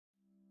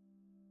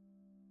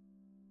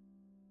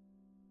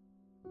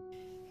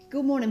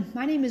Good morning.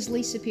 My name is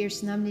Lisa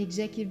Pearson. I'm the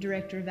Executive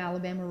Director of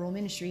Alabama Rural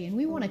Ministry, and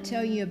we want to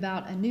tell you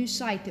about a new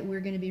site that we're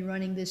going to be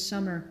running this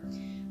summer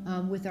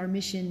with our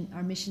mission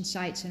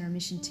sites and our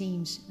mission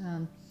teams.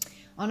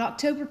 On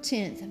October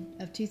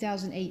 10th of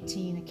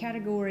 2018, a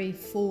Category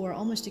 4,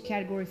 almost a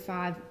Category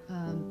 5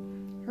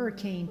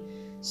 hurricane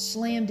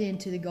slammed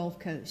into the Gulf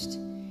Coast.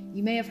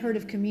 You may have heard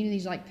of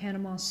communities like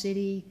Panama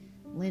City,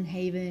 Lynn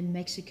Haven,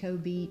 Mexico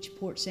Beach,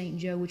 Port St.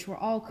 Joe, which were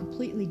all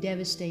completely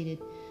devastated.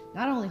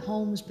 Not only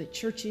homes, but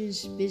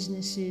churches,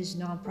 businesses,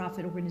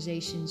 nonprofit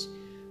organizations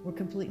were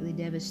completely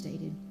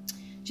devastated.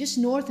 Just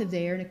north of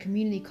there, in a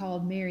community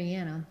called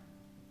Marianna,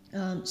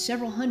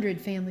 several hundred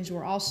families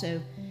were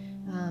also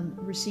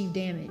received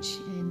damage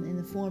in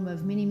the form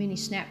of many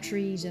snap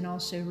trees and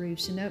also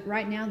roofs. And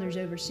right now there's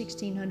over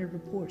 1,600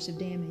 reports of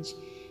damage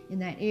in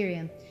that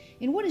area.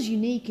 And what is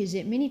unique is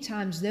that many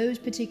times those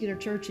particular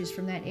churches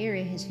from that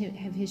area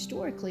have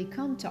historically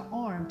come to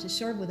ARM to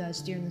serve with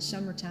us during the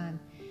summertime.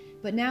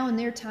 But now in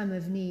their time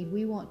of need,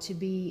 we want to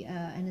be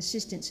an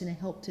assistance and a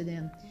help to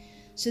them.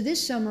 So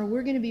this summer,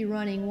 we're going to be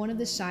running one of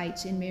the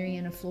sites in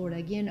Marianna, Florida.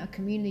 Again, a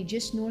community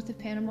just north of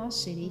Panama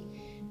City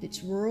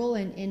that's rural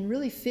and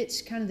really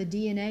fits kind of the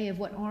DNA of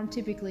what ARM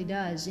typically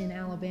does in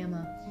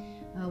Alabama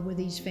with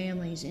these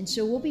families. And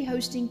so we'll be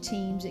hosting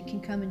teams that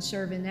can come and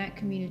serve in that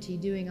community,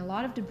 doing a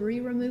lot of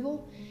debris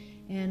removal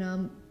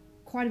and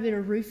quite a bit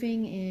of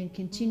roofing and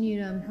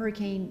continued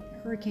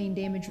hurricane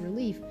damage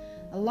relief,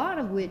 a lot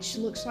of which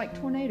looks like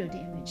tornado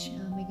damage,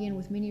 again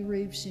with many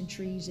roofs and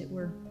trees that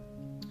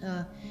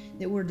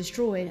were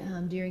destroyed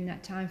during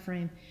that time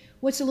frame.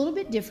 What's a little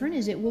bit different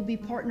is that we'll be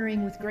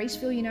partnering with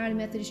Graceville United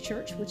Methodist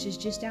Church, which is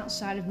just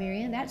outside of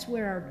Marianna. That's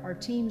where our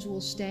teams will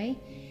stay,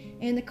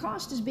 and the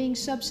cost is being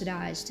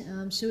subsidized.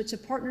 So it's a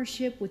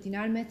partnership with the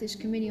United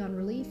Methodist Committee on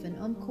Relief and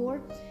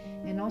UMCOR,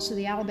 and also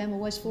the Alabama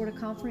West Florida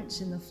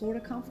Conference and the Florida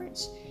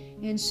Conference.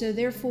 And so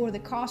therefore the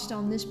cost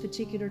on this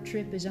particular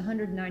trip is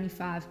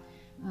 $195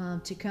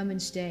 to come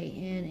and stay.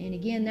 And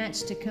again,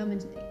 that's to come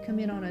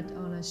in on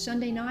a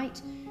Sunday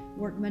night,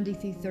 work Monday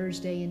through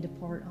Thursday, and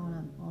depart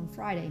on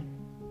Friday.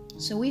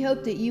 So we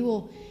hope that you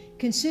will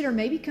consider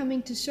maybe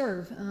coming to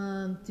serve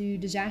through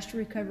disaster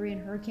recovery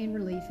and hurricane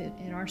relief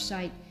at our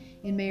site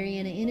in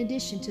Marianna, in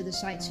addition to the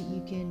sites that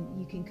you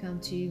can come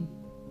to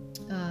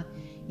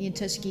in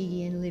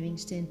Tuskegee and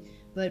Livingston.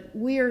 But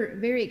we're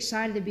very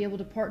excited to be able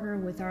to partner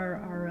with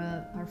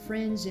our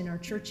friends and our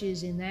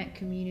churches in that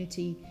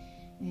community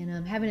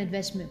and have an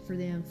investment for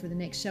them for the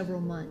next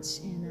several months.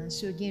 And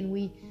so again,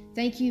 we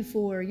thank you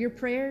for your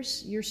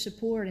prayers, your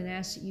support, and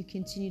ask that you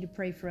continue to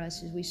pray for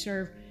us as we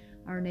serve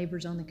our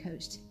neighbors on the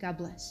coast. God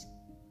bless.